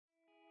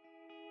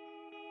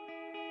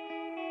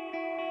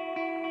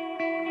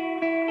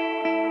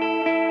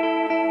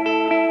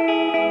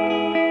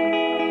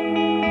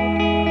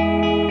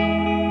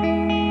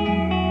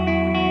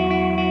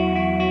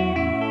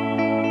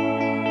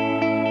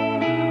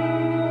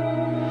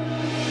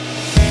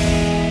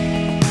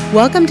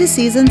Welcome to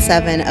Season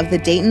 7 of the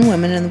Dayton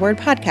Women in the Word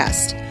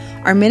podcast.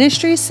 Our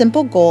ministry's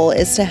simple goal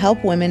is to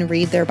help women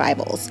read their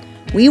Bibles.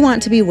 We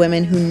want to be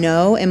women who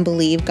know and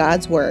believe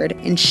God's Word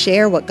and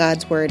share what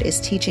God's Word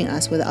is teaching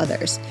us with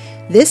others.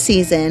 This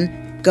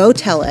season, Go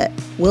Tell It,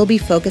 we'll be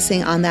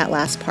focusing on that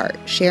last part,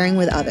 sharing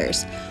with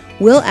others.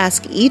 We'll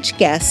ask each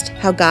guest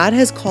how God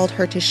has called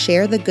her to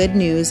share the good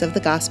news of the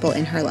gospel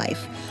in her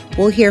life.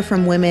 We'll hear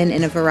from women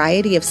in a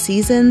variety of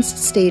seasons,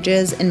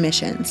 stages, and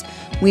missions.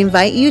 We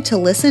invite you to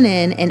listen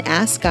in and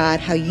ask God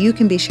how you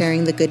can be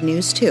sharing the good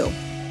news too.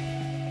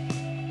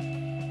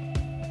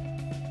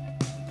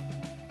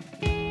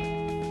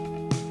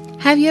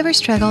 Have you ever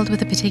struggled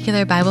with a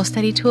particular Bible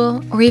study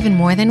tool, or even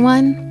more than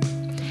one?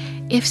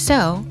 If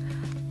so,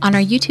 on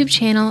our YouTube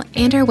channel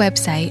and our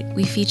website,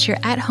 we feature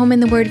At Home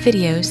in the Word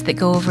videos that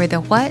go over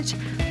the what,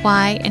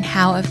 why, and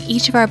how of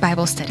each of our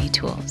Bible study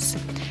tools.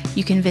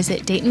 You can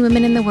visit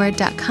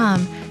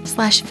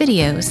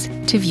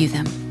DaytonWomenInTheWord.com/videos to view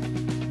them.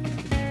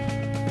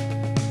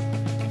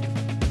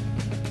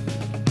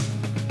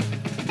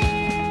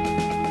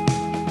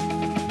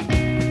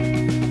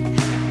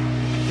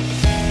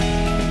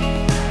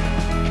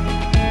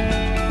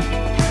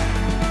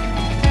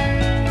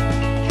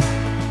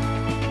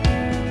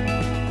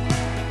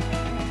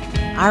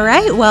 All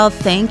right. Well,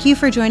 thank you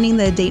for joining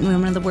the Dayton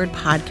Women of the Word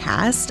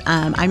podcast.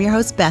 I'm your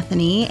host,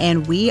 Bethany,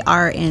 and we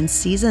are in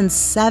Season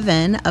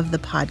 7 of the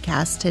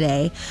podcast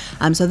today.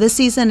 So this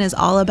season is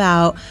all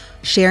about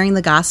sharing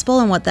the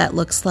gospel and what that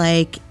looks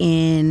like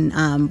in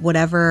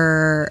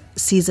whatever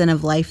season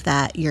of life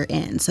that you're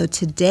in. So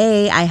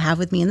today I have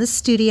with me in the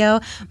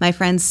studio my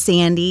friend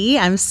Sandy.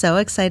 I'm so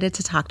excited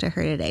to talk to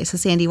her today. So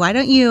Sandy, why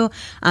don't you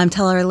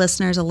tell our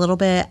listeners a little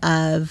bit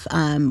of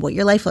what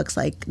your life looks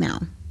like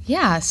now?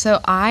 Yeah,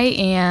 so I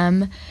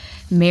am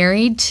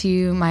married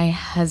to my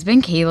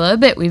husband,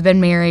 Caleb. We've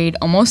been married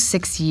almost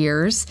 6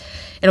 years.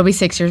 It'll be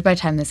 6 years by the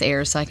time this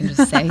airs, so I can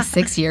just say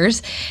 6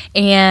 years.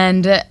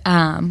 And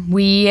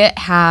we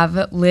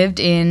have lived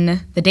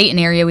in the Dayton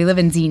area. We live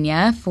in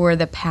Xenia for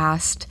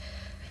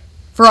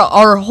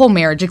our whole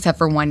marriage, except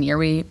for 1 year.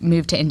 We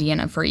moved to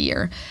Indiana for a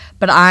year.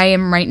 But I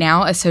am right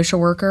now a social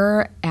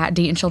worker at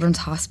Dayton Children's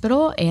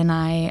Hospital, and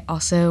I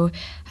also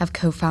have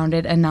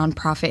co-founded a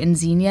nonprofit in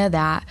Xenia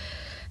that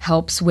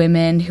helps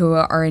women who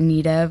are in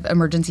need of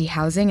emergency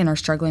housing and are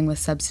struggling with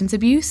substance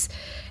abuse.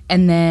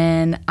 And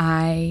then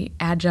I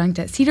adjunct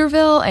at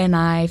Cedarville, and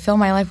I fill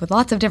my life with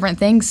lots of different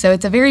things. So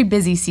it's a very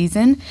busy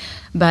season,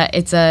 but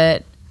it's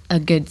a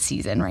good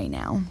season right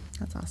now.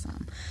 That's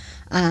awesome.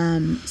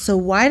 So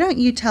why don't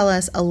you tell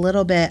us a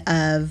little bit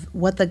of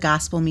what the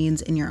gospel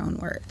means in your own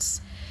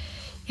words?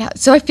 Yeah,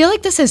 so I feel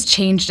like this has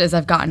changed as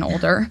I've gotten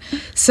older.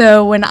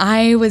 So when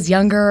I was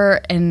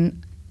younger,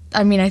 and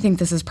I mean, I think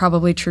this is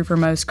probably true for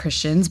most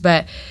Christians,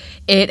 but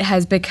it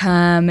has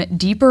become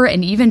deeper,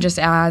 and even just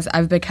as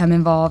I've become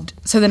involved.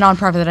 So the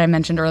nonprofit that I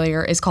mentioned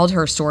earlier is called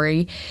Her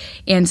Story.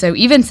 And so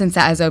even since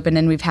that has opened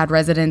and we've had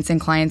residents and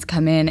clients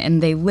come in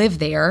and they live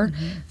there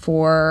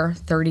for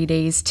 30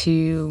 days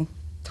to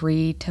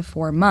 3 to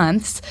 4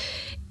 months,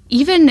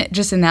 even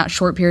just in that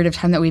short period of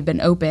time that we've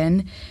been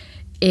open,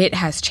 it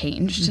has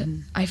changed.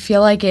 I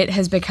feel like it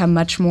has become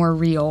much more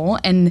real,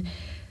 and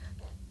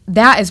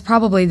that is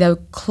probably the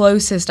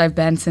closest I've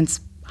been since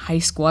high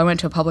school. I went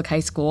to a public high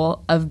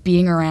school, of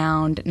being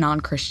around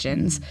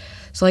non-Christians.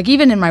 So like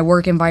even in my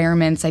work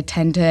environments, I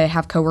tend to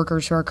have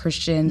coworkers who are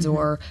Christians,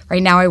 or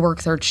right now I work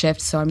third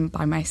shift, so I'm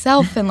by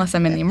myself unless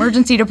I'm in the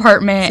emergency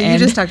department. So you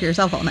just talk to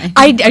yourself all night.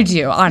 I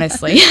do,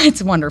 honestly.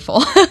 It's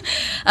wonderful.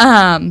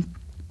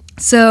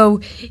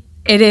 So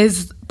it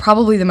is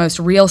probably the most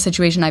real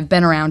situation I've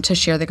been around to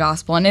share the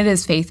gospel, and it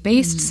is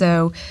faith-based,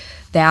 so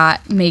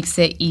that makes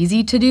it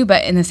easy to do,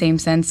 but in the same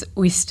sense,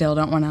 we still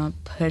don't want to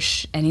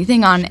push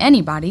anything on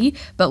anybody,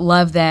 but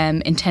love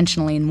them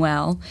intentionally and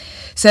well.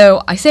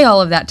 So I say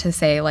all of that to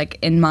say, like,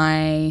 in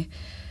my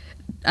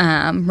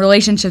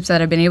relationships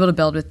that I've been able to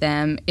build with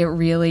them, it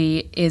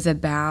really is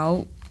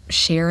about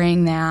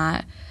sharing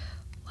that,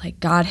 like,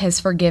 God has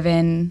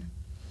forgiven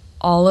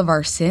all of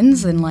our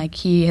sins, and, like,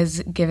 He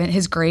has given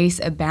His grace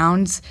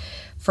abounds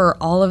for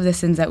all of the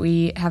sins that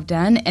we have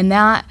done, and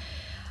that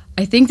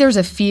I think there's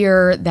a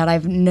fear that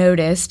I've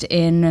noticed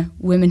in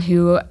women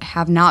who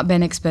have not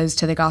been exposed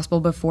to the gospel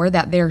before,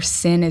 that their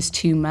sin is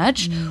too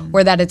much,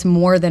 or that it's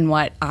more than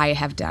what I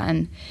have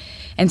done.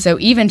 And so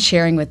even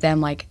sharing with them,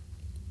 like,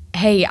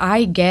 hey,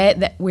 I get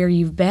that where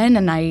you've been,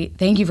 and I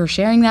thank you for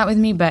sharing that with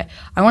me, but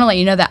I want to let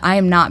you know that I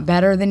am not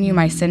better than you.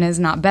 My sin is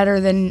not better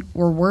than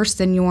or worse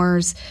than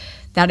yours,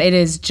 that it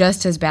is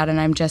just as bad,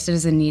 and I'm just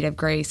as in need of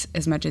grace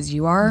as much as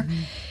you are.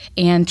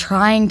 And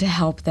trying to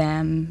help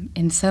them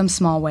in some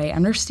small way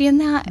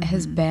understand that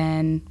has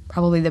been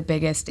probably the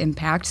biggest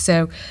impact.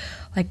 So,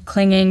 like,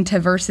 clinging to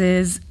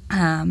verses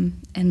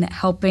and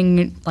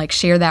helping, like,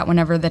 share that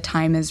whenever the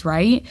time is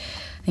right,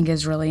 I think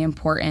is really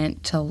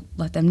important to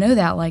let them know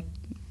that, like,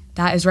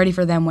 that is ready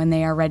for them when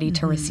they are ready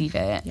to receive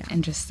it,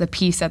 and just the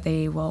peace that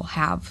they will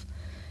have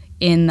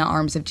in the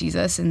arms of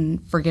Jesus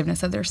and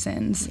forgiveness of their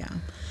sins. Yeah.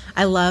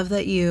 I love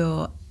that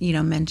you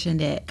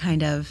mentioned it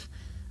kind of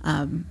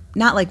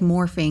not like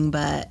morphing,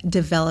 but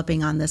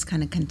developing on this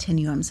kind of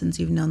continuum since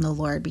you've known the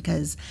Lord,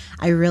 because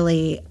I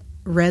really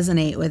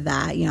resonate with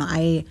that.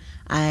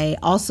 I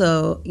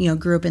also,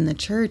 grew up in the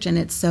church, and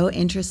it's so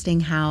interesting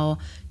how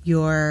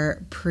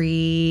your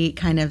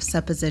kind of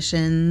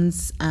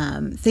suppositions,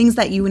 things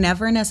that you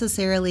never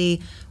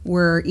necessarily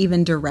were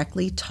even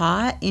directly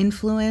taught,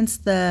 influence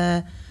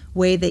the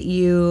way that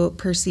you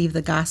perceive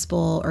the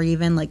gospel or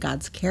even like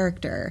God's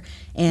character.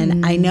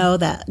 And I know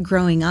that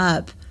growing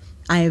up,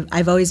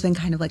 I've always been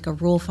kind of like a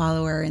rule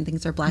follower, and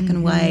things are black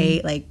and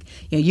white. Like,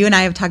 you and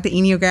I have talked the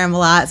Enneagram a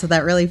lot, so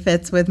that really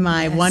fits with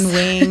my one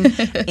wing.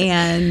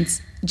 And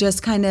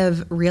just kind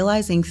of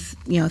realizing,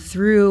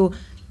 through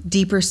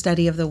deeper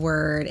study of the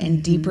word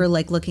and deeper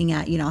like looking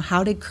at,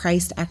 how did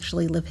Christ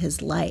actually live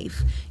his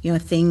life?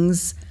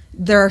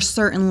 There are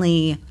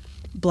certainly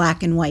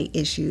black and white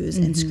issues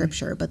in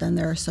Scripture, but then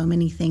there are so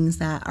many things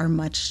that are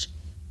much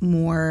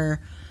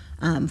more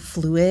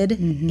fluid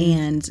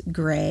and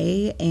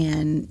gray.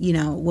 And,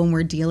 when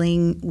we're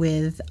dealing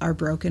with our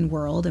broken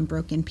world and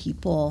broken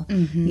people,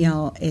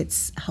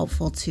 it's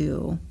helpful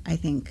to, I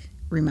think,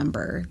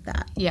 remember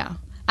that. Yeah,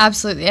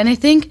 absolutely. And I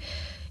think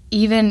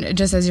even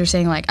just as you're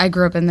saying, like, I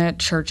grew up in the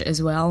church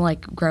as well,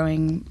 like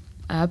growing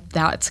up,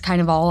 that's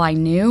kind of all I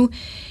knew.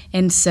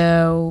 And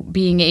so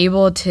being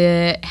able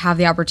to have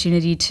the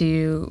opportunity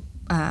to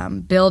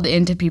build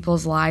into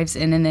people's lives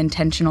in an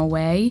intentional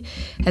way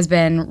has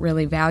been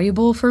really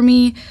valuable for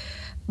me.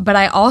 But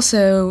I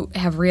also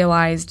have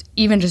realized,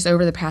 even just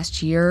over the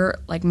past year,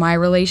 like my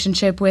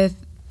relationship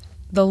with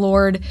the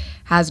Lord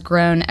has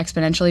grown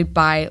exponentially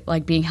by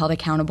like being held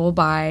accountable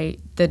by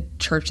the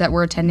church that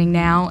we're attending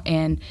now.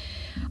 And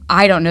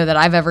I don't know that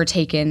I've ever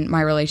taken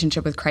my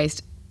relationship with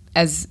Christ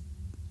as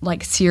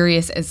like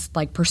serious as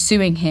like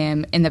pursuing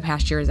him in the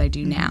past year as I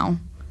do now.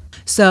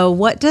 So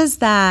what does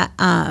that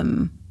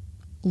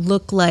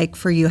look like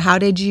for you? How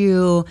did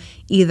you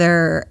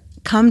either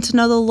come to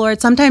know the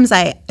Lord? Sometimes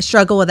I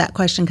struggle with that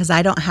question because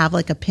I don't have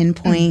like a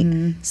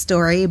pinpoint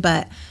story,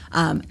 but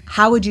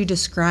how would you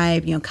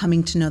describe,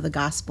 coming to know the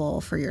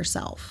gospel for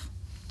yourself?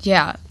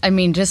 Yeah, I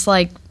mean, just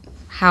like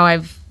how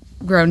I've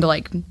grown to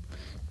like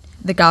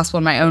the gospel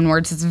in my own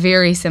words, it's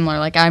very similar.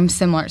 Like I'm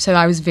similar. So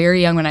I was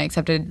very young when I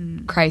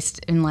accepted Christ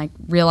and like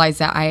realized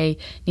that I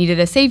needed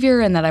a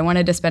savior and that I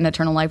wanted to spend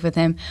eternal life with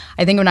him.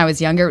 I think when I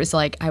was younger, it was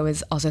like I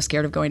was also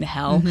scared of going to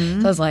hell. So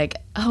I was like,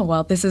 oh,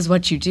 well, this is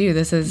what you do.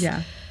 This is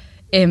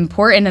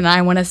important, and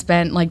I want to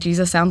spend, like,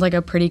 Jesus sounds like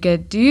a pretty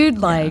good dude.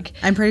 Like,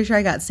 I'm pretty sure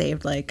I got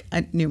saved like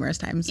numerous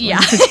times. Yeah.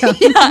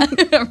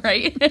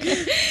 Right.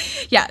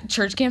 Yeah,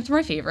 church camps are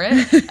my favorite.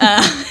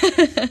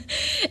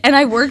 And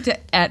I worked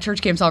at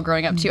church camps all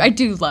growing up too. I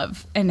do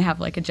love and have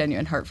like a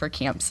genuine heart for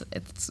camps.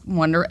 It's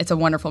a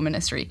wonderful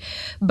ministry.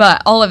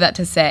 But all of that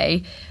to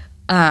say,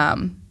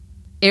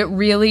 it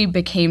really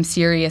became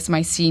serious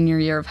my senior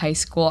year of high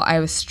school. I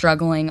was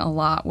struggling a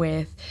lot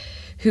with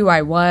who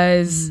I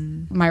was,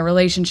 my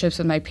relationships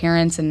with my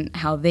parents and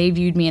how they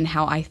viewed me and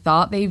how I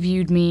thought they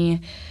viewed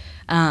me,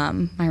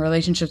 my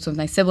relationships with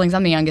my siblings.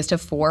 I'm the youngest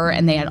of four,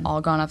 and they had all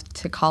gone off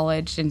to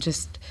college, and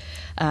just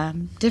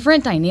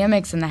different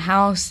dynamics in the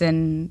house,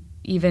 and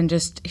even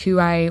just who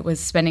I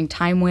was spending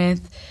time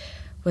with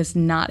was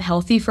not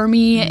healthy for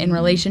me in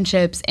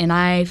relationships. And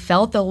I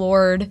felt the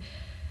Lord,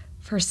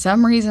 for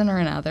some reason or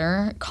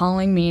another,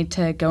 calling me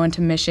to go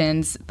into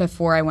missions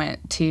before I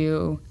went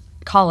to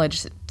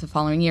college the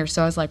following year.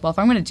 So I was like, well, if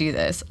I'm going to do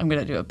this, I'm going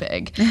to do it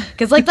big.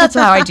 Because, like, that's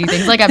how I do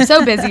things. Like, I'm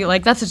so busy.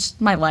 Like, that's just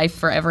my life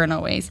forever and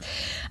always.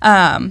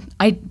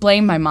 I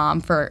blame my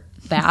mom for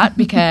that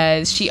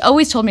because she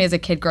always told me as a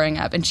kid growing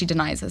up, and she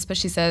denies this, but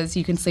she says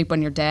you can sleep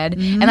when you're dead.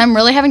 And I'm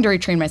really having to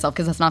retrain myself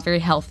because that's not very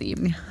healthy.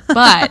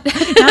 But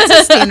not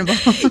sustainable.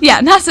 Yeah,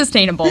 not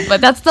sustainable.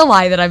 But that's the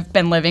lie that I've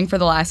been living for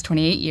the last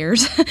 28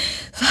 years. So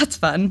that's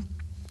fun.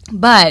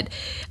 But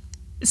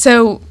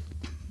so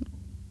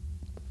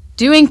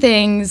doing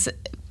things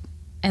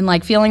and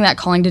like feeling that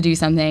calling to do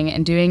something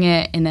and doing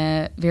it in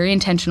a very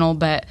intentional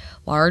but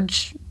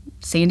large,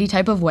 Sandy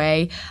type of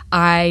way,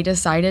 I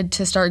decided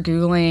to start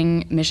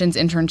Googling missions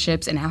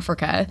internships in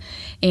Africa.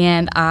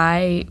 And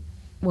I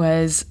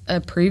was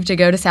approved to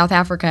go to South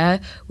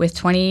Africa with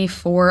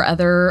 24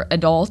 other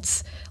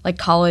adults, like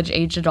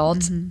college-age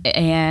adults,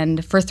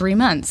 and for 3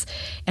 months.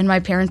 And my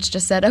parents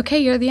just said, okay,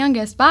 you're the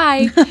youngest,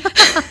 bye.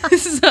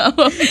 So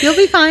you'll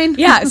be fine.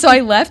 Yeah, so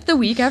I left the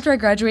week after I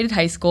graduated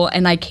high school,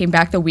 and I came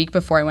back the week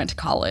before I went to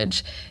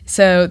college.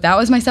 So that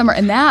was my summer.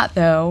 And that,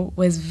 though,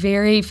 was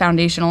very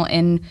foundational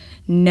in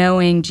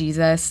knowing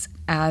Jesus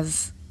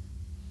as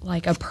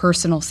like a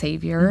personal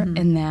savior,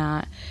 and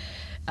that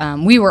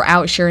we were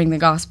out sharing the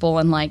gospel,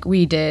 and like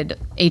we did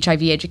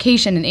HIV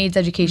education and AIDS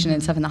education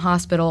and stuff in the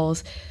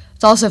hospitals.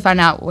 It's also found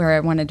out where I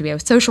wanted to be a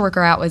social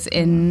worker at was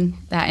in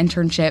that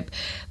internship.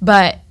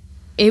 But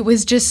it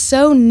was just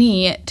so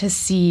neat to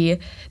see.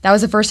 That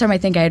was the first time I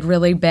think I had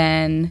really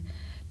been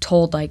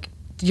told, like,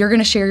 you're going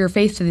to share your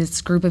faith to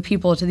this group of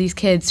people, to these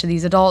kids, to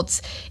these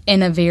adults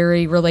in a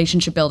very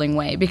relationship building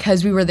way,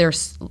 because we were there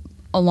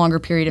a longer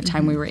period of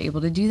time we were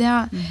able to do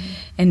that.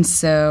 And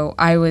so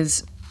I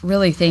was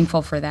really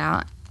thankful for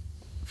that.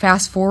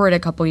 Fast forward a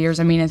couple years,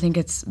 I mean, I think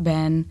it's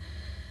been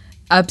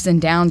ups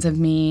and downs of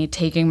me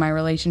taking my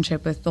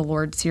relationship with the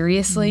Lord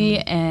seriously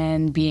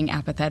and being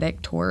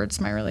apathetic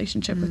towards my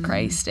relationship with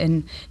Christ,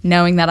 and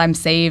knowing that I'm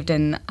saved,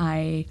 and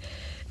I,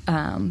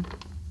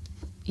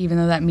 even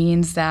though that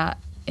means that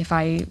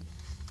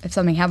if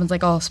something happens,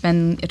 like I'll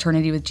spend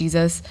eternity with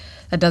Jesus,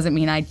 that doesn't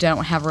mean I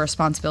don't have a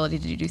responsibility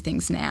to do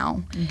things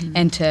now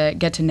and to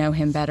get to know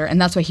him better. And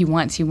that's what he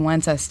wants. He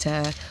wants us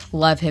to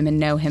love him and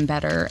know him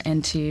better,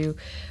 and to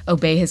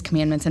obey his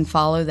commandments and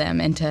follow them,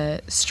 and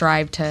to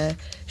strive to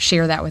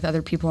share that with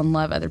other people and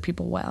love other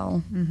people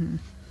well.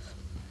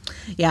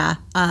 Yeah.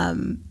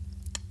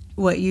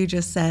 What you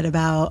just said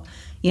about,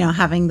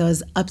 having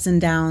those ups and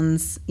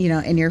downs,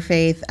 in your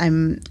faith.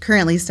 I'm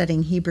currently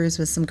studying Hebrews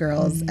with some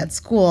girls at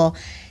school,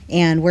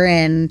 and we're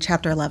in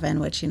chapter 11,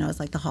 which, is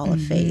like the Hall of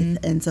Faith.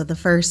 And so the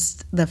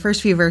first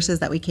few verses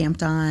that we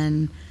camped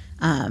on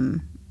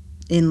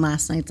in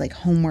last night's like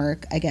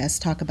homework, I guess,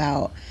 talk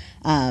about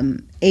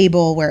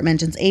Abel, where it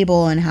mentions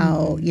Abel and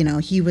how,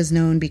 he was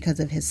known because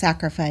of his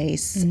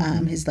sacrifice,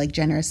 his like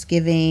generous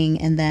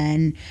giving. And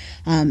then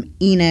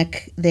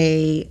Enoch,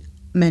 they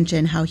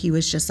mention how he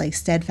was just like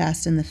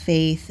steadfast in the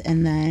faith.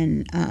 And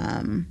then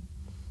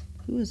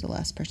who was the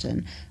last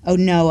person? Oh,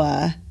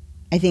 Noah.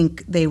 I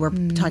think they were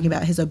talking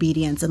about his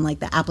obedience, and like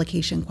the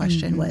application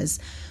question was,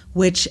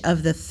 which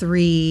of the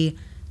three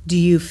do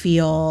you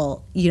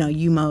feel,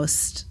 you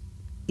most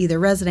either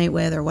resonate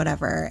with or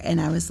whatever? And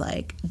I was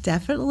like,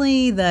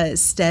 definitely the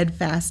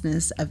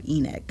steadfastness of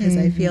Enoch, because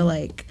I feel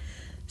like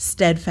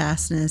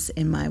steadfastness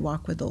in my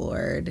walk with the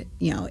Lord,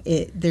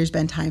 there's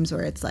been times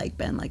where it's like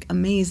been like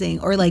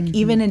amazing, or like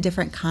even in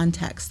different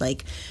contexts,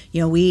 like,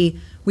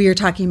 we were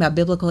talking about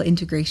biblical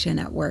integration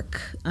at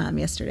work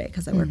yesterday,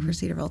 because I work for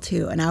Cedarville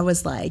too, and I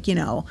was like,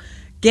 getting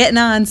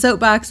on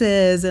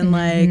soapboxes and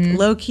like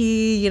low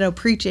key,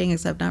 preaching,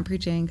 except not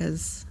preaching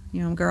because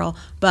I'm a girl,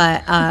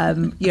 but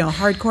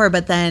hardcore.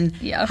 But then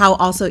how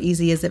also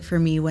easy is it for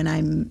me when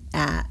I'm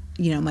at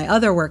my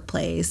other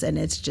workplace, and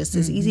it's just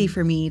as easy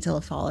for me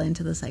to fall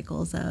into the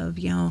cycles of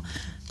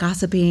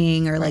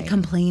gossiping or like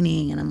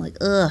complaining, and I'm like,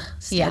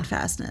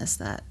 steadfastness,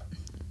 that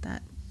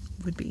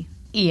would be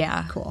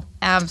cool.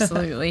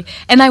 Absolutely.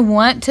 And I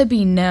want to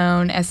be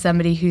known as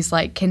somebody who's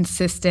like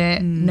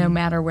consistent no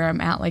matter where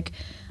I'm at. Like,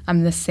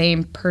 I'm the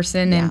same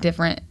person in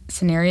different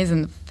scenarios,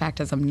 and the fact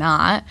is I'm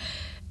not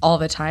all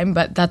the time,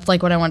 but that's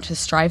like what I want to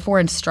strive for,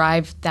 and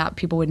strive that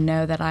people would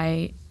know that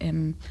I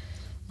am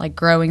like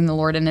growing the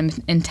Lord and am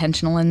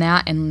intentional in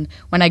that. And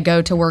when I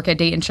go to work at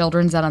Dayton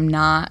Children's, that I'm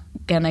not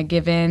gonna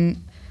give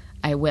in.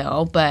 I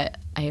will, but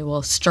I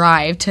will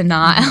strive to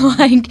not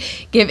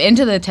like give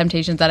into the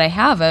temptations that I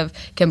have of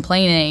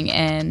complaining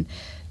and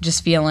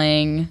just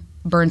feeling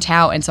burnt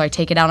out. And so I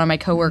take it out on my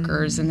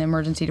coworkers in the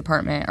emergency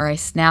department, or I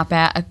snap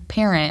at a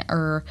parent,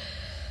 or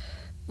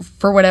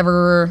for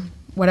whatever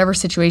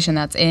situation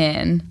that's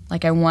in.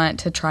 Like, I want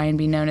to try and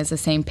be known as the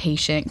same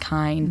patient,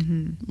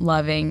 kind,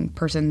 loving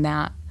person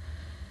that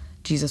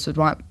Jesus would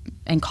want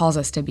and calls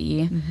us to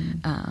be,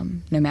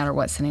 no matter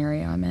what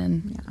scenario I'm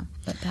in. Yeah.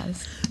 But that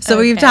is so.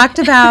 We've talked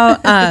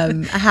about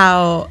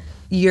how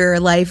your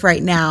life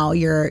right now,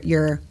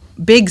 your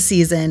big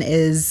season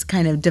is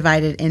kind of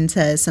divided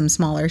into some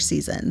smaller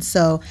seasons.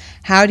 So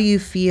how do you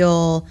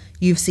feel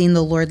you've seen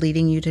the Lord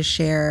leading you to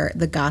share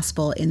the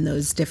gospel in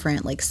those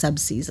different like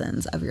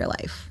sub-seasons of your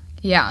life?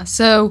 Yeah.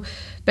 So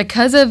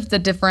because of the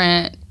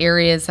different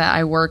areas that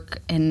I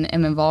work and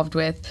am involved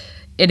with,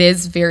 it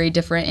is very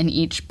different in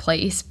each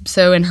place.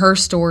 So in her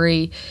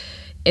story,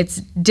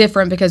 it's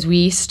different because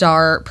we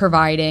start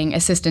providing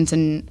assistance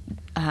in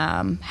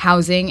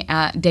housing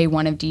at day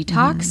one of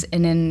detox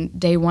and in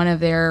day one of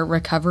their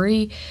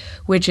recovery,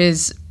 which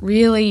is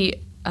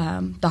really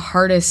the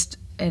hardest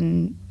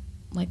and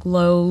like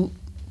low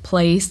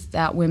place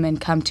that women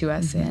come to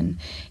us in.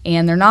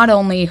 And they're not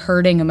only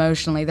hurting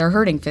emotionally, they're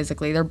hurting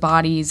physically. Their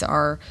bodies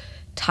are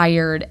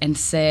tired and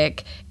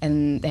sick,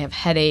 and they have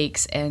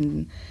headaches,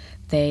 and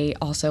they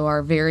also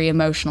are very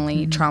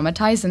emotionally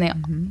traumatized, and they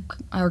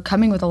are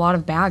coming with a lot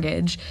of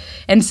baggage.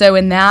 And so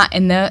in that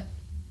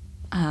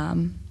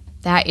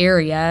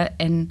area,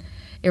 and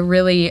it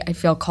really, I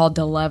feel called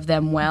to love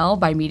them well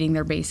by meeting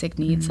their basic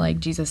needs,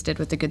 like Jesus did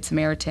with the Good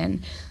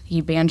Samaritan.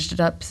 He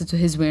bandaged up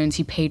his wounds,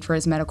 he paid for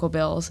his medical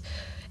bills,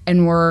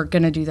 and we're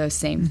going to do those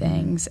same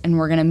things, and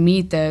we're going to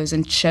meet those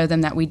and show them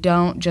that we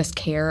don't just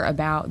care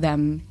about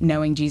them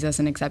knowing Jesus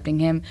and accepting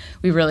him,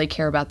 we really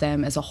care about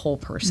them as a whole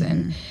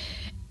person.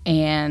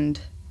 And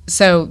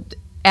so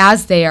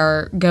as they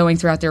are going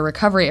throughout their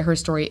recovery at her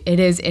story, it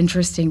is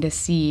interesting to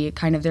see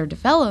kind of their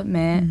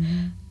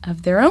development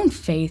of their own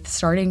faith,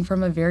 starting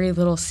from a very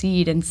little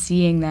seed and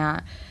seeing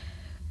that.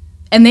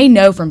 And they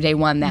know from day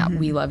one that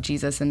we love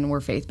Jesus and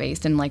we're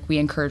faith-based, and like we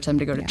encourage them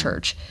to go to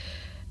church.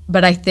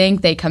 But I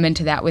think they come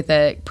into that with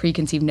a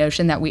preconceived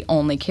notion that we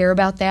only care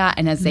about that.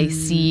 And as they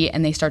see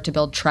and they start to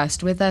build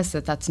trust with us,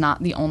 that that's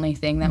not the only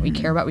thing that we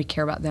care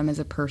about them as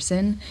a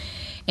person,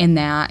 and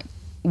that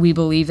we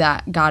believe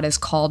that God has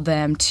called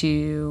them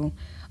to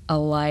a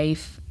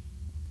life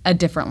a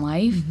different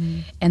life,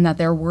 and that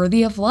they're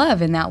worthy of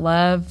love, and that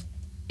love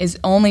is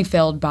only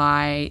filled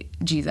by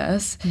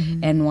Jesus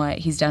and what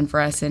he's done for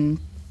us. And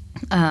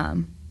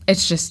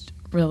it's just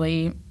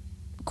really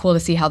cool to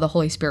see how the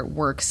Holy Spirit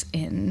works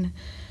in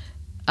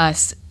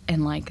us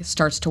and like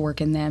starts to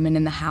work in them and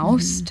in the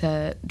house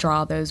to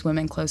draw those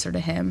women closer to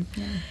him.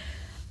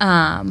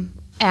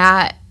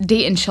 At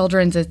Dayton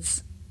Children's,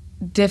 it's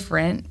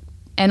different,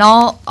 and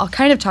I'll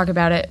kind of talk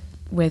about it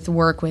with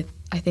work with,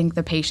 I think,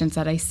 the patients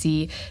that I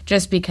see,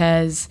 just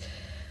because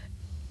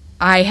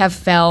I have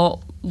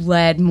felt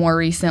led more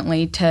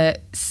recently to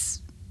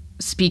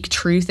speak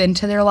truth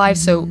into their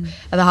lives. So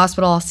at the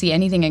hospital, I'll see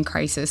anything in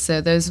crisis.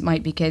 So those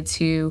might be kids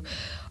who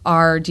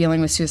are dealing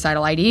with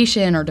suicidal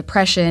ideation or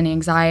depression,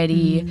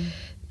 anxiety,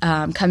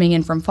 coming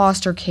in from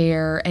foster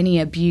care, any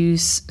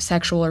abuse,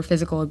 sexual or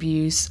physical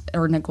abuse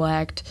or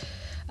neglect,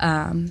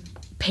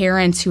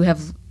 parents who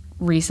have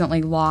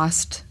recently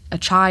lost a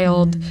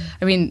child.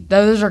 I mean,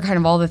 those are kind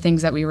of all the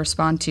things that we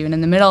respond to. And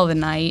in the middle of the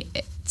night,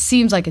 it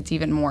seems like it's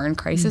even more in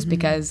crisis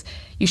because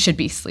you should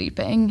be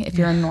sleeping if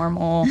you're a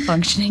normal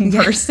functioning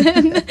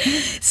person.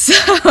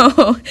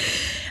 So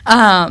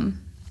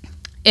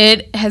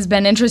it has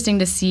been interesting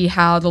to see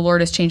how the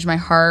Lord has changed my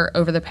heart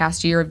over the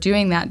past year of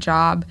doing that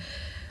job,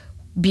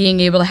 being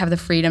able to have the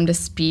freedom to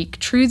speak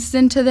truths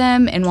into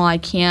them. And while I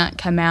can't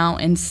come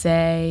out and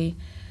say,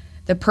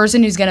 the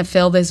person who's going to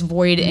fill this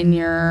void in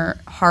your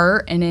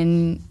heart and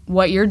in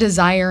what you're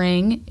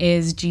desiring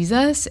is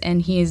Jesus,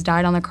 and he has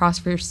died on the cross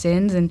for your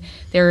sins, and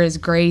there is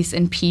grace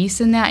and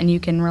peace in that, and you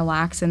can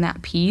relax in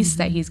that peace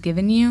that he's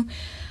given you,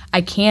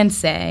 I can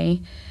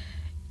say,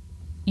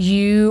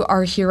 you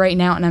are here right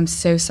now, and I'm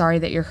so sorry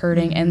that you're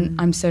hurting, and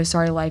I'm so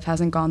sorry life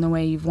hasn't gone the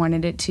way you've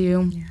wanted it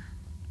to,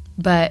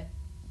 but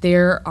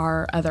there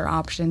are other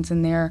options,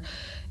 and there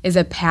is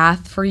a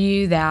path for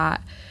you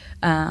that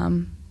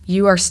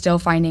you are still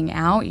finding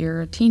out.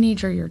 You're a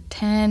teenager, you're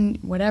 10,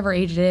 whatever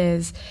age it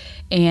is,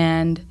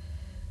 and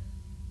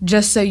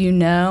just so you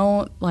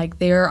know, like,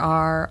 there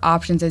are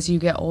options as you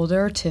get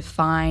older to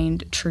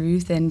find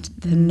truth and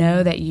to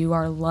know that you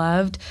are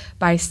loved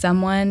by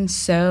someone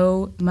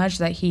so much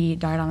that he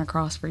died on a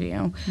cross for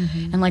you.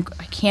 And like,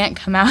 I can't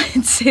come out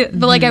and say it,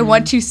 but like, I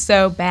want to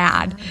so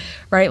bad,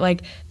 right?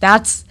 Like,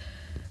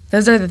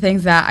 those are the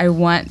things that I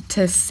want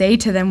to say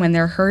to them when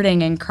they're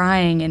hurting and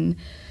crying,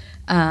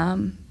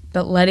 and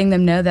but letting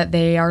them know that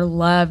they are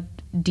loved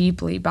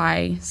deeply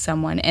by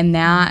someone. And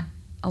that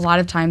a lot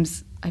of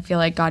times I feel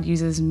like God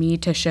uses me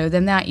to show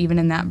them that, even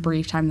in that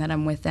brief time that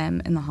I'm with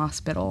them in the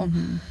hospital,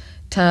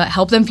 to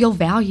help them feel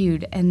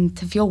valued and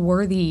to feel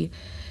worthy,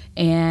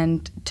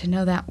 and to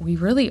know that we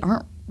really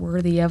aren't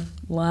worthy of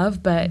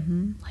love, but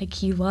like,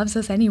 he loves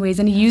us anyways,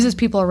 and he uses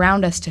people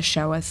around us to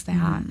show us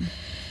that.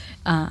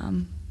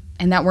 And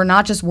that we're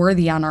not just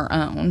worthy on our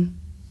own.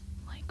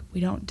 Like,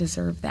 we don't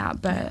deserve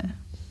that, but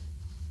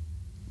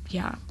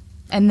yeah.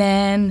 And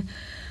then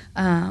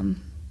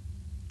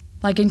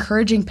like,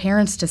 encouraging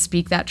parents to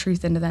speak that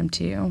truth into them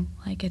too.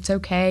 Like, it's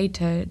okay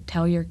to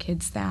tell your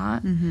kids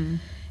that,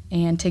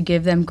 and to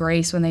give them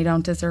grace when they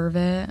don't deserve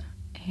it,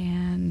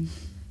 and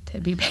to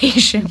be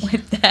patient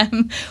with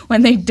them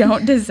when they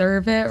don't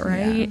deserve it,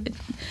 right?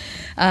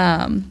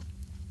 And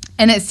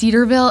at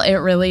Cedarville, it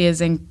really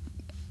is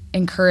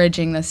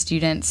encouraging the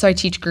students. So I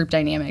teach group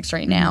dynamics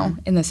right now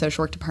in the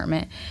social work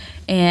department,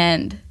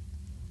 and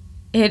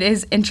it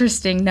is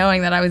interesting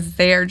knowing that I was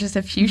there just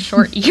a few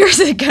short years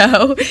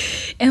ago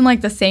in like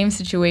the same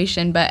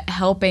situation, but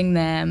helping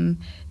them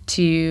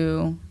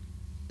to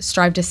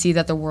strive to see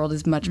that the world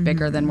is much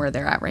bigger than where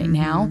they're at right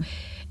now.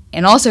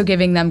 And also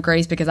giving them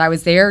grace, because I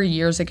was there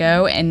years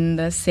ago in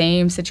the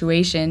same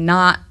situation,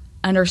 not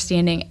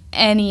understanding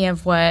any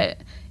of what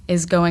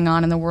is going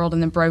on in the world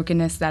and the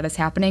brokenness that is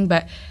happening,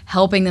 but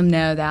helping them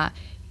know that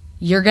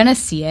you're going to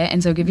see it,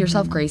 and so give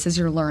yourself grace as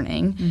you're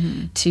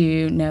learning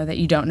to know that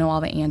you don't know all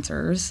the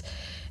answers,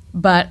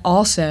 but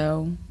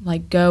also,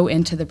 like, go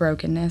into the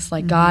brokenness.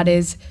 Like, God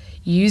is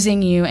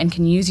using you and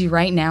can use you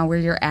right now where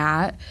you're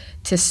at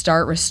to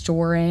start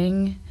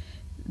restoring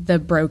the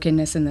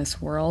brokenness in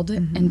this world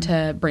and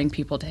to bring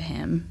people to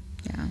him.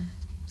 Yeah.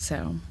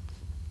 So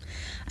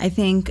I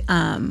think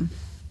some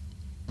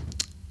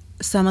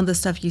of the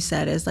stuff you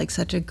said is like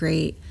such a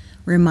great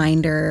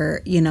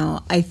reminder. You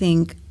know, I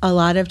think a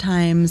lot of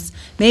times,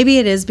 maybe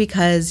it is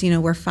because, you know,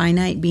 we're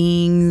finite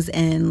beings,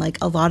 and like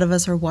a lot of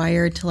us are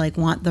wired to like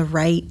want the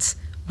right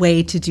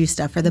way to do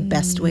stuff, or the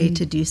best way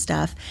to do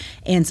stuff.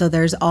 And so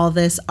there's all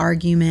this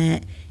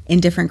argument in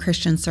different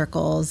Christian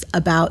circles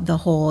about the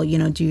whole, you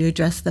know, do you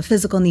address the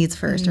physical needs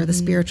first or the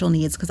spiritual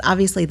needs? Because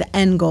obviously the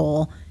end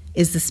goal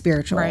is the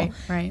spiritual. Right.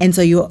 And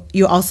so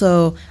you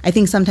also, I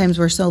think sometimes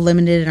we're so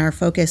limited in our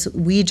focus,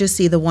 we just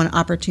see the one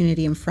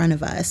opportunity in front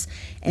of us.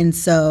 And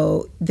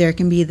so there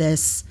can be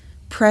this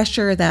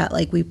pressure that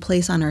like we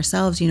place on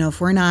ourselves, you know,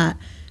 if we're not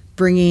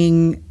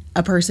bringing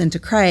a person to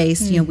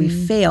Christ, you know, we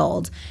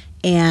failed.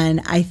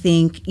 And I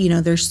think, you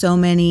know, there's so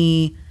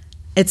many,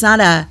 it's not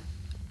a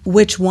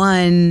which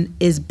one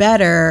is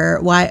better?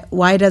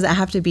 Why does it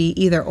have to be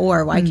either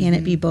or? Why can't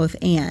it be both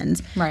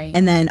and? Right.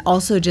 And then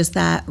also just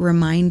that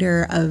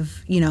reminder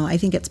of, I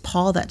think it's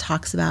Paul that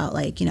talks about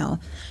like,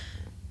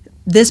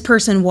 this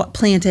person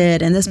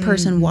planted and this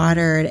person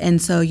watered.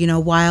 And so,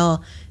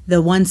 while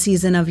the one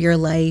season of your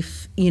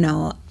life,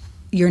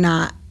 you're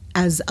not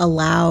as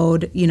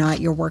allowed, at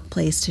your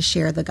workplace to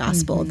share the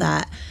gospel,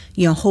 that,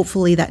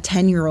 hopefully that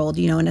 10-year-old,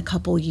 in a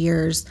couple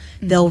years,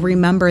 they'll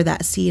remember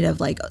that seed of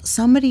like,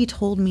 somebody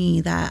told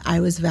me that I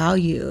was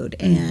valued.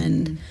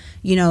 And,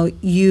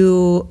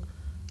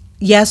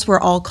 yes, we're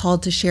all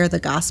called to share the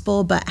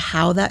gospel, but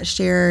how that's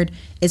shared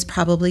is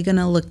probably going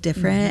to look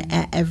different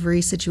at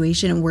every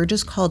situation. And we're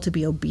just called to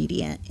be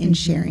obedient in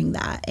sharing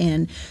that.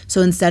 And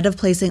so instead of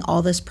placing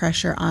all this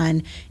pressure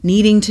on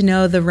needing to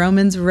know the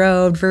Romans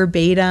Road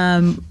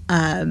verbatim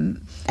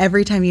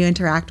every time you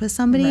interact with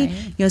somebody,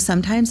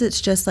 sometimes it's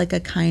just like a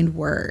kind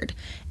word.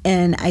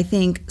 And I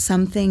think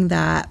something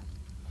that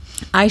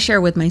I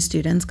share with my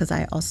students, because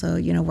I also,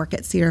 work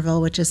at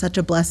Cedarville, which is such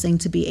a blessing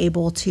to be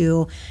able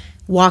to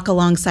walk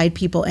alongside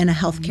people in a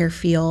healthcare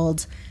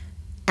field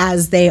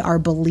as they are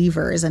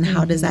believers, and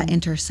how does that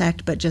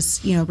intersect, but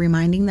just,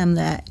 reminding them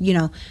that,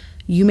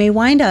 you may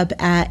wind up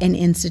at an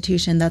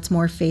institution that's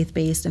more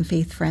faith-based and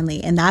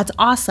faith-friendly, and that's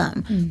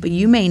awesome, but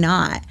you may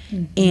not.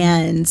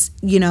 And,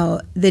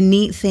 the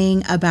neat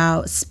thing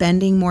about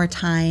spending more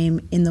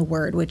time in the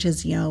Word, which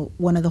is,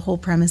 one of the whole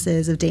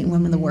premises of Dayton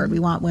Women in the Word, we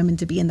want women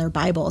to be in their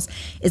Bibles,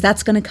 is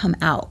that's going to come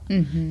out.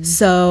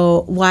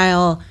 So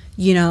while,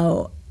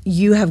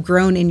 you have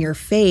grown in your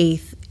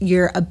faith,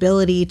 your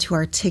ability to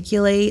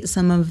articulate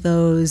some of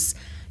those,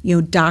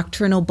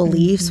 doctrinal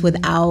beliefs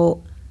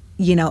without,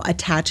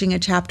 attaching a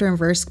chapter and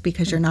verse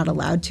because you're not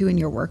allowed to in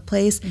your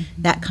workplace,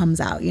 that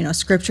comes out.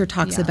 Scripture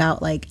talks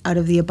about like out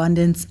of the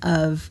abundance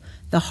of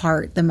the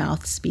heart, the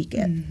mouth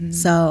speaketh.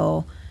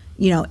 So,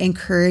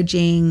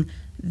 encouraging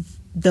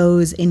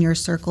those in your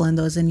circle and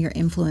those in your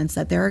influence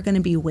that there are going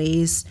to be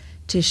ways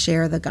to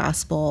share the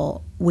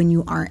gospel when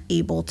you aren't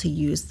able to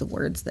use the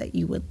words that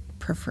you would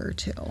prefer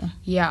to.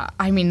 Yeah,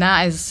 I mean,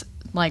 that is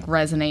like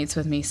resonates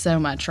with me so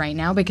much right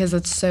now, because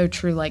it's so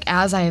true. Like,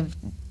 as I have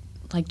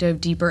like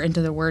dove deeper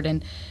into the Word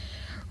and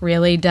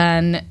really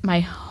done my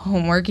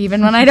homework,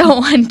 even when I don't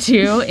want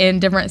to, in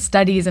different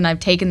studies, and I've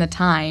taken the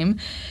time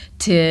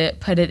to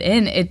put it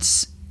in,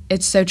 it's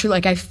so true.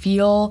 Like, I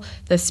feel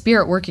the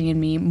Spirit working in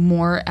me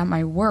more at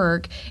my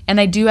work, and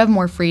I do have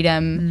more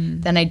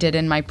freedom than I did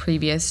in my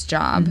previous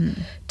job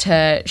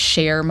to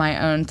share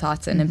my own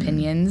thoughts and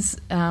opinions,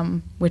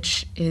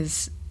 which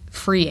is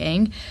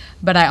freeing.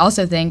 But I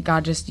also think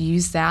God just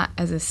used that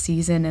as a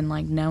season, and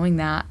like knowing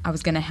that I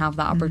was going to have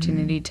the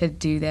opportunity to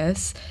do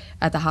this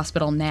at the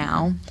hospital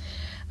now,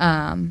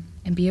 and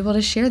be able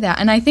to share that.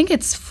 And I think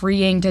it's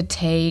freeing to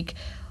take,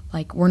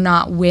 like, we're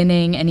not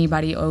winning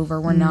anybody over.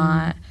 We're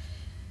not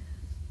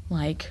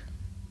like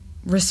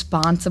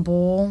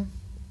responsible,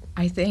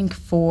 I think,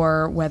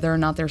 for whether or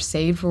not they're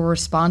saved. We're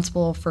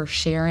responsible for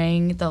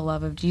sharing the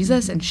love of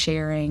Jesus and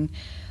sharing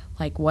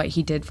like what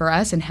he did for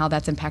us and how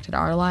that's impacted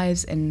our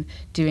lives, and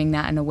doing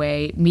that in a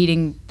way,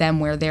 meeting them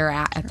where they're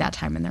at that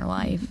time in their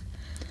life.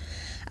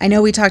 I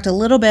know we talked a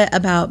little bit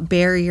about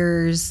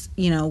barriers,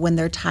 when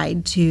they're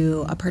tied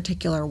to a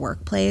particular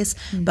workplace,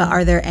 but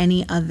are there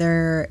any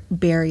other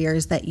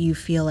barriers that you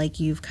feel like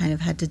you've kind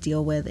of had to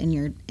deal with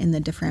in the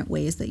different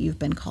ways that you've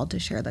been called to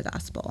share the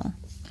gospel?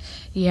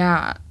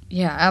 Yeah,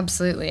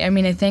 absolutely. I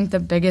mean, I think the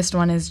biggest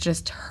one is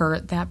just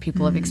hurt that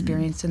people have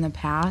experienced in the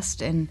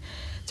past, and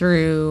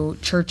through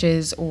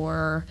churches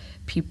or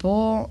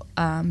people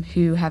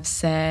who have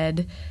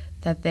said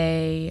that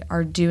they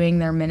are doing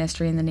their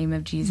ministry in the name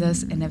of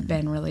Jesus and have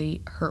been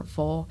really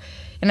hurtful.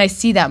 And I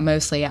see that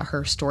mostly at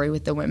her story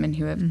with the women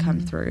who have come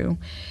through.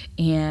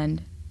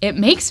 And it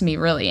makes me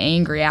really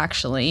angry,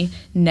 actually,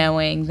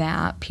 knowing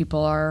that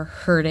people are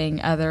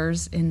hurting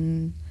others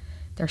and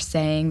they're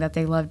saying that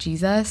they love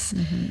Jesus.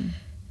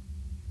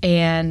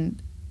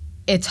 And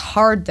it's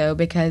hard, though,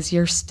 because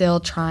you're still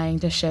trying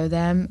to show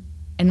them.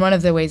 And one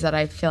of the ways that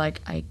I feel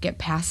like I get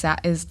past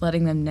that is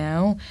letting them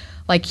know,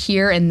 like,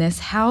 here in this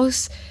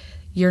house,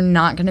 you're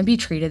not going to be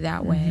treated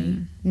that way.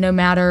 No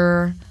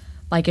matter,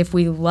 like, if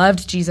we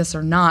loved Jesus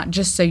or not,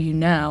 just so you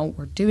know,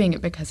 we're doing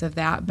it because of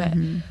that. But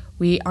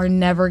we are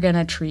never going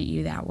to treat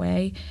you that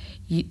way.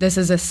 This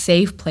is a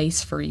safe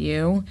place for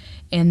you,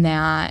 and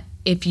that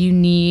if you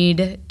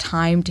need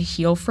time to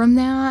heal from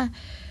that,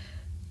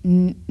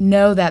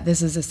 know that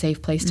this is a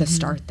safe place to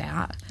start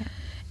that.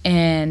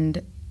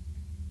 And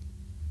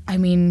I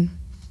mean,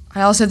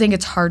 I also think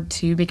it's hard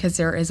too, because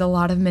there is a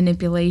lot of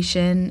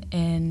manipulation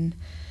and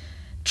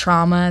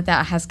trauma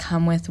that has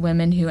come with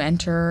women who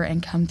enter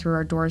and come through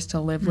our doors to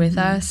live with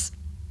us.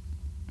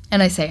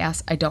 And I say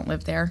us, I don't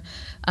live there.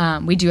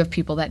 We do have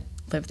people that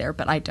live there,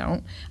 but I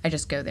don't. I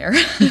just go there.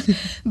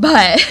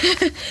 But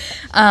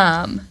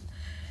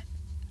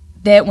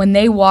that when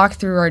they walk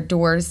through our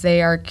doors,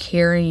 they are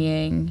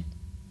carrying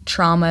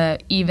trauma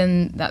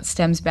even that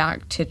stems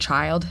back to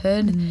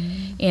childhood.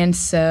 And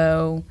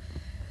so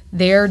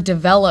their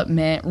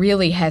development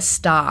really has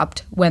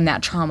stopped when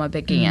that trauma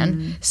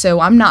began. So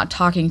I'm not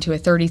talking to a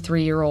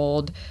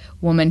 33-year-old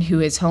woman who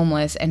is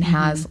homeless and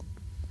has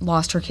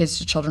lost her kids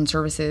to children's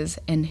services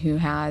and who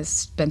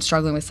has been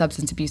struggling with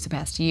substance abuse the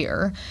past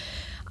year.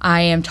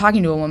 I am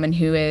talking to a woman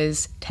who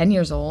is 10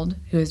 years old,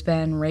 who has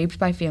been raped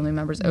by family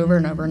members over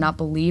and over, not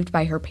believed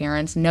by her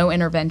parents, no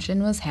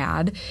intervention was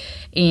had,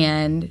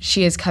 and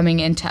she is coming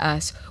into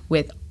us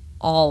with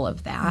all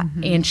of that,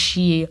 and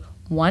she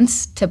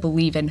wants to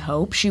believe in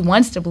hope. She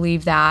wants to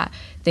believe that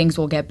things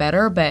will get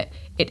better, but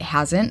it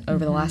hasn't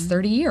over the last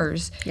 30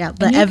 years. Yeah,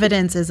 the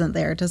evidence isn't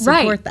there to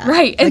support that.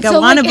 Right. Like, I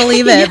want to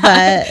believe it,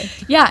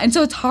 but... Yeah, and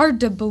so it's hard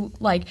to,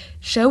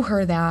 show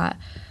her that,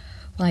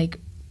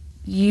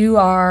 you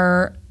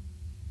are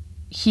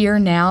here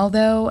now,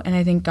 though, and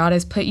I think God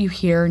has put you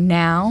here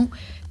now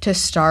to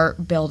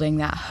start building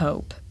that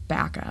hope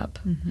back up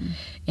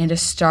and to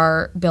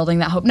start building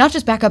that hope, not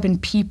just back up in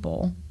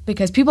people,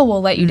 because people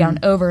will let you down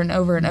over and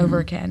over and over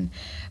again,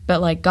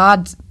 but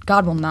God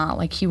will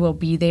not. He will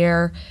be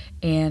there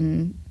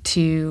and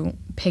to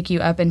pick you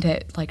up and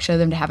to show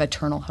them to have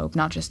eternal hope,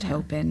 not just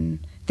hope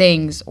in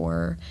things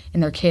or in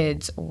their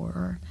kids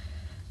or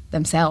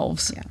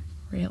themselves,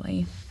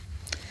 really.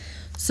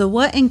 So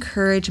what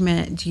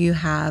encouragement do you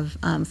have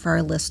for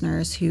our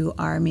listeners who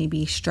are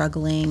maybe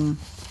struggling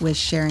with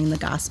sharing the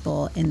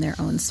gospel in their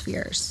own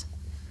spheres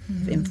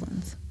of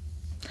influence?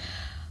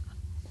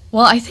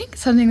 Well, I think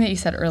something that you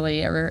said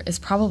earlier is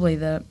probably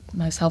the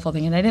most helpful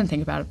thing, and I didn't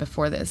think about it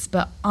before this,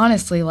 but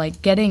honestly,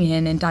 getting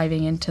in and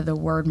diving into the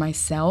Word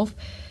myself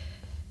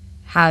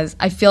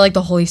I feel like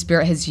the Holy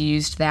Spirit has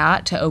used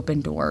that to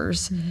open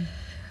doors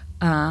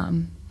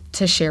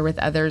to share with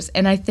others.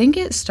 And I think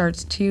it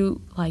starts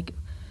to, I'm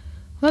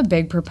a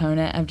big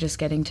proponent of just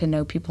getting to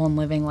know people and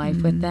living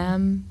life with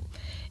them.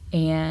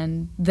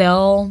 And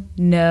they'll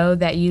know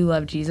that you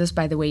love Jesus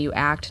by the way you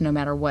act, no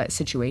matter what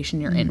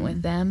situation you're in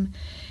with them.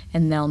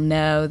 And they'll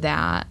know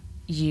that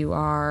you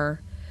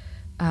are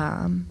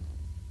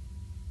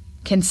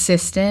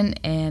consistent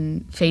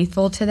and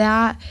faithful to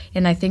that.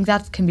 And I think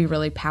that can be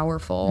really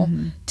powerful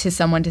to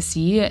someone to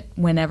see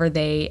whenever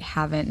they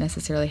haven't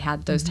necessarily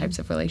had those types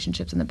of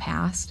relationships in the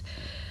past.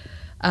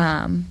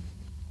 I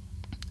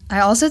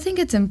also think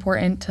it's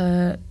important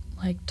to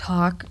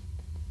talk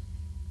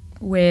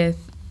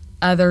with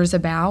others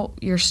about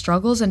your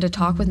struggles and to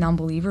talk with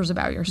non-believers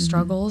about your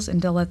struggles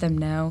and to let them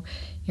know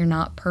you're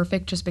not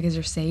perfect just because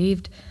you're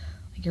saved.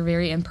 You're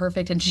very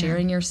imperfect in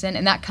sharing your sin.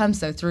 And that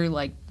comes, though, through,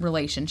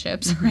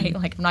 relationships, right?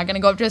 I'm not going to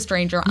go up to a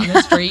stranger on the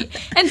street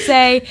and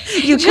say,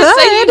 you just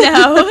so you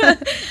know,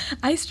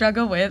 I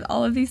struggle with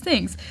all of these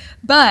things.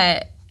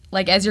 But,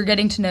 as you're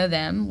getting to know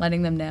them,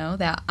 letting them know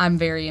that I'm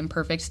very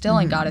imperfect still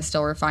and God is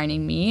still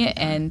refining me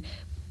and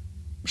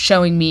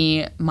showing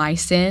me my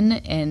sin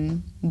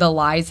and the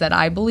lies that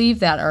I believe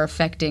that are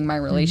affecting my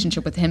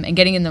relationship with Him and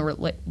getting in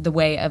the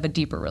way of a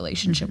deeper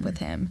relationship with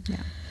Him.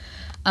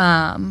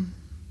 Yeah.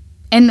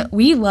 And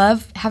we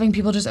love having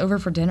people just over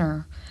for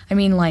dinner. I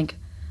mean,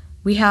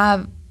 we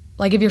have,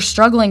 if you're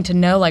struggling to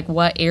know,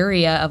 what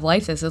area of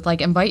life this is,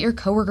 invite your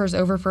coworkers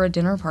over for a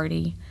dinner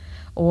party.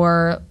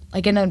 Or,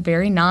 in a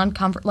very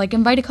non-comfort,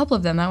 invite a couple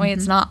of them. That way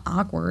it's not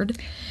awkward.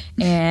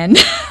 And,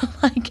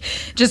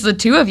 just the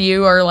two of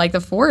you or,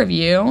 the four of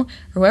you or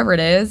whoever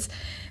it is,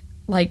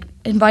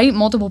 invite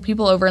multiple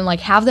people over and,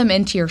 have them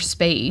into your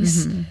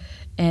space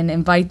and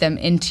invite them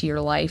into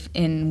your life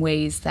in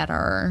ways that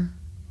are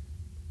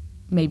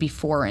maybe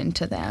foreign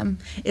to them.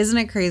 Isn't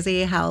it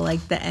crazy how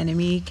the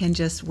enemy can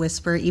just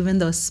whisper even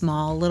those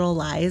small little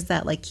lies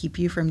that keep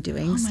you from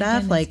doing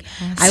stuff? Goodness,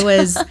 yes. I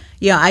was,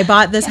 I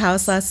bought this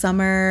house last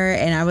summer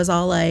and I was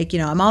all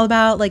I'm all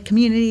about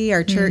community,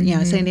 our church,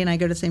 Sandy and I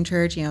go to the same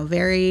church,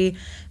 very,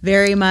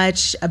 very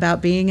much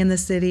about being in the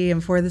city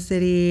and for the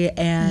city.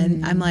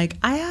 And I'm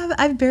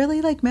I've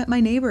barely met my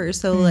neighbors.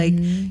 So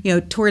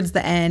towards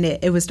the end,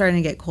 it was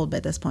starting to get cold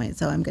by this point.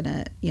 So I'm going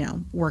to,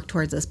 work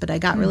towards this, but I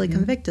got really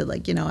convicted.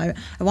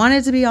 I wanted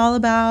it to be all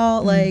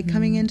about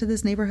coming into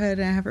this neighborhood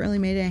and I haven't really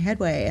made any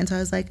headway. And so I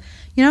was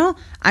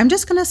I'm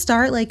just going to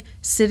start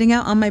sitting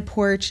out on my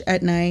porch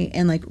at night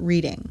and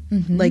reading,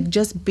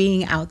 just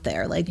being out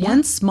there,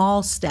 one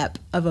small step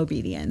of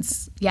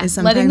obedience. Yeah.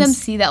 Letting them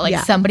see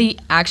that somebody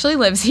actually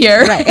lives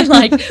here.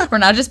 Right. We're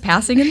not just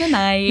passing in the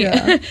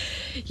night.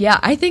 Yeah.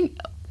 I think,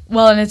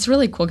 and it's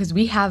really cool because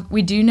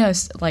we do know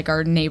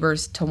our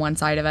neighbors to one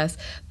side of us,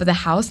 but the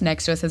house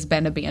next to us has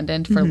been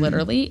abandoned for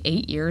literally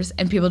 8 years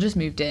and people just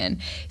moved in.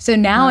 So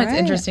now it's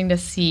interesting to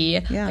see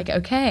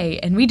okay,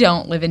 and we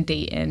don't live in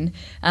Dayton,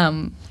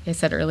 like I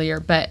said earlier,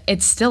 but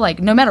it's still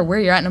no matter where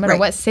you're at, no matter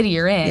what city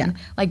you're in,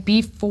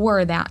 be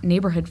for that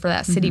neighborhood, for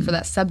that city, for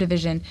that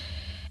subdivision.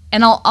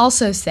 And I'll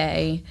also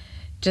say,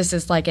 just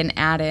as an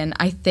add-in,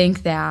 I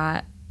think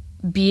that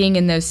being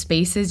in those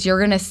spaces, you're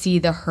going to see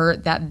the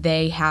hurt that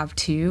they have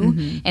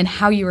too, and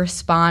how you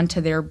respond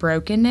to their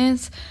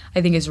brokenness,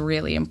 I think is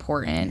really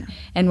important. Yeah.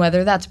 And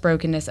whether that's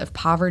brokenness of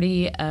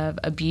poverty, of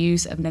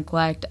abuse, of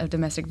neglect, of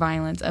domestic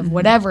violence, of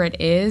whatever it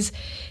is,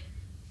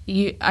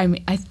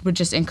 I would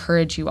just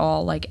encourage you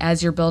all, like,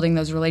 as you're building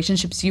those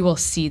relationships, you will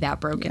see that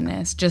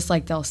brokenness, just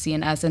like they'll see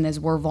in us, and as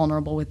we're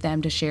vulnerable with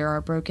them to share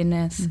our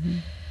brokenness.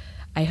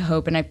 I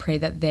hope and I pray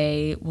that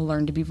they will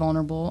learn to be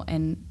vulnerable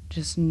and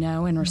just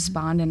know and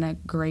respond in a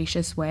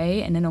gracious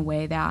way and in a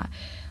way that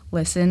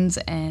listens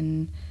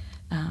and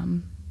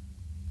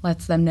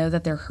lets them know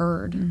that they're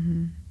heard.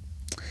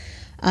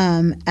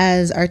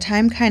 As our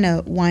time kind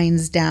of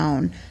winds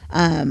down,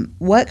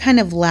 what kind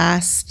of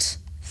last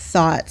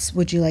thoughts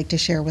would you like to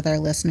share with our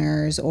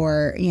listeners?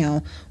 Or,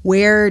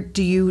 where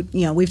do you,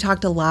 we've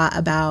talked a lot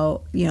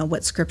about,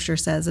 what Scripture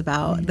says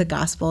about the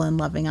gospel and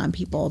loving on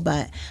people,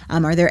 but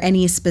are there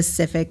any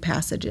specific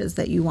passages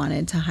that you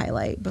wanted to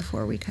highlight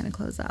before we kind of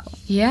close out?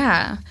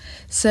 Yeah.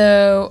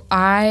 So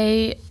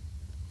I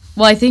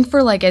think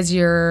for, like, as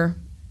you're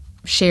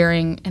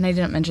sharing, and I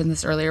didn't mention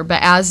this earlier, but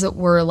as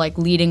we're, like,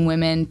 leading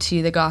women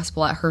to the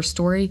gospel at Her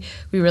Story,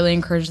 we really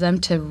encourage them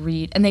to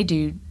read, and they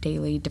do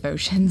daily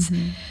devotions,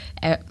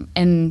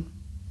 and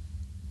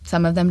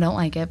some of them don't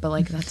like it, but,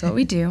 like, that's what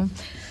we do.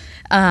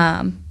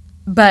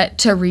 But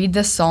to read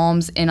the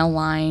Psalms in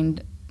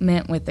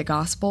alignment with the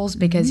Gospels,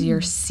 because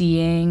you're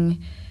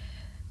seeing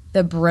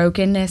the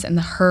brokenness and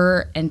the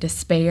hurt and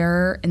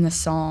despair in the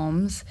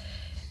Psalms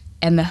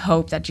and the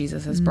hope that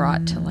Jesus has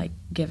brought to, like,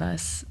 give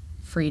us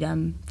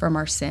freedom from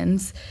our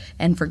sins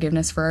and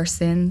forgiveness for our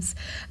sins.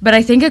 But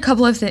I think a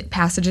couple of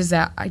passages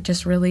that I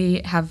just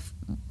really have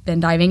been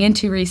diving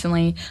into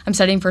recently, I'm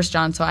studying 1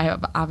 John, so I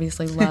have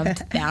obviously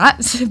loved that.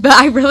 But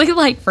I really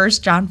like 1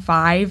 John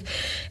 5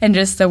 and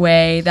just the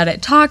way that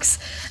it talks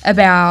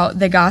about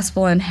the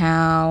gospel and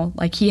how,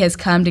 like, he has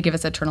come to give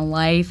us eternal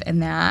life,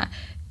 and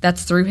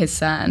that's through his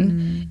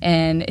son.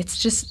 And it's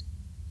just,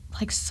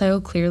 like, so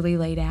clearly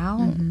laid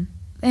out.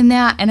 And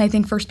I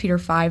think 1 Peter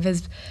 5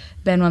 has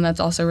been one that's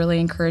also really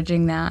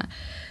encouraging that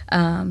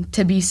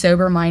to be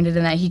sober-minded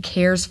and that he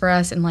cares for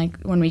us. And, like,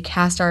 when we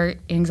cast our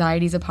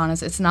anxieties upon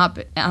us, it's not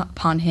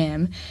upon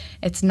him.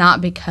 It's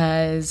not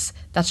because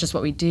that's just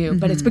what we do,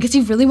 but it's because he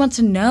really wants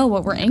to know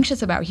what we're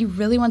anxious about. He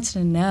really wants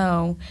to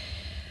know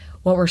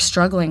what we're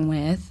struggling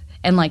with,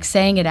 and, like,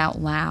 saying it out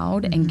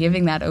loud and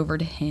giving that over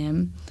to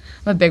him.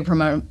 I'm a big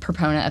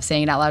proponent of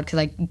saying it out loud because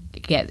I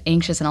get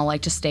anxious and I'll,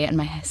 like, just say it in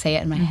my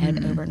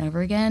head over and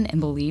over again and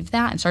believe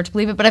that and start to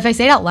believe it. But if I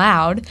say it out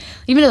loud,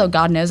 even though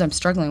God knows I'm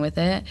struggling with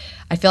it,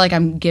 I feel like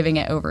I'm giving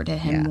it over to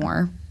him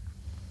more.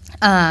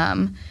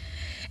 And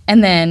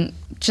then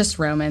just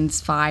Romans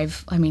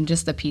 5, I mean,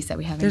 just the peace that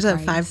we have There's in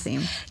Christ. a 5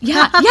 theme.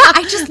 Yeah,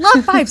 I just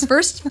love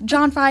 5s. 1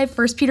 John 5,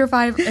 1 Peter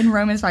 5, and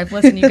Romans 5.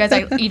 Listen, you guys,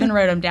 I even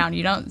wrote them down.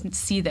 You don't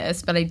see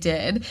this, but I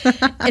did.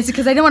 It's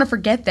because I didn't want to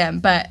forget them,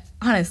 but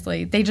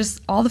honestly,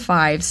 all the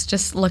 5s,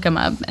 just look them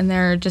up, and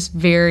they're just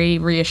very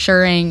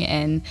reassuring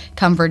and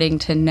comforting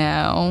to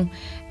know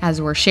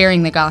as we're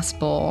sharing the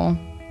gospel,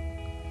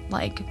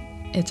 like,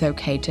 it's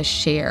okay to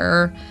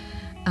share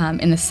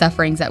in the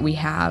sufferings that we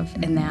have,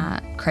 and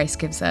that Christ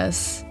gives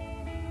us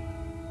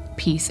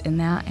peace in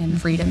that and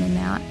freedom in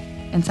that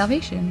and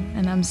salvation.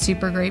 And I'm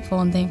super grateful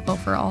and thankful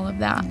for all of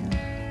that.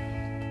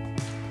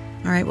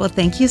 All right. Well,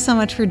 thank you so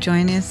much for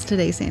joining us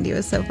today, Sandy. It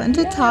was so fun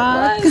to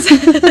talk.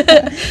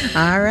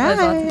 All right. It was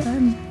lots of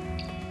fun.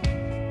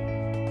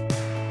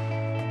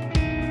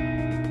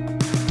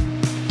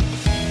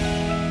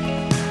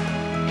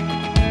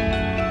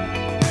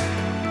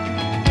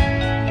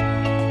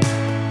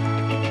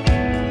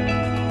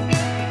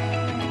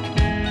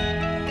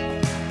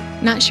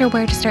 Not sure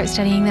where to start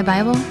studying the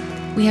Bible?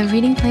 We have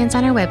reading plans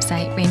on our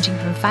website ranging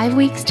from 5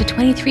 weeks to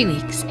 23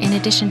 weeks, in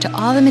addition to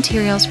all the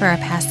materials for our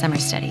past summer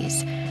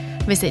studies.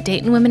 Visit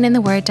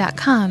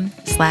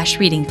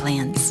DaytonWomenInTheWord.com/reading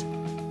plans.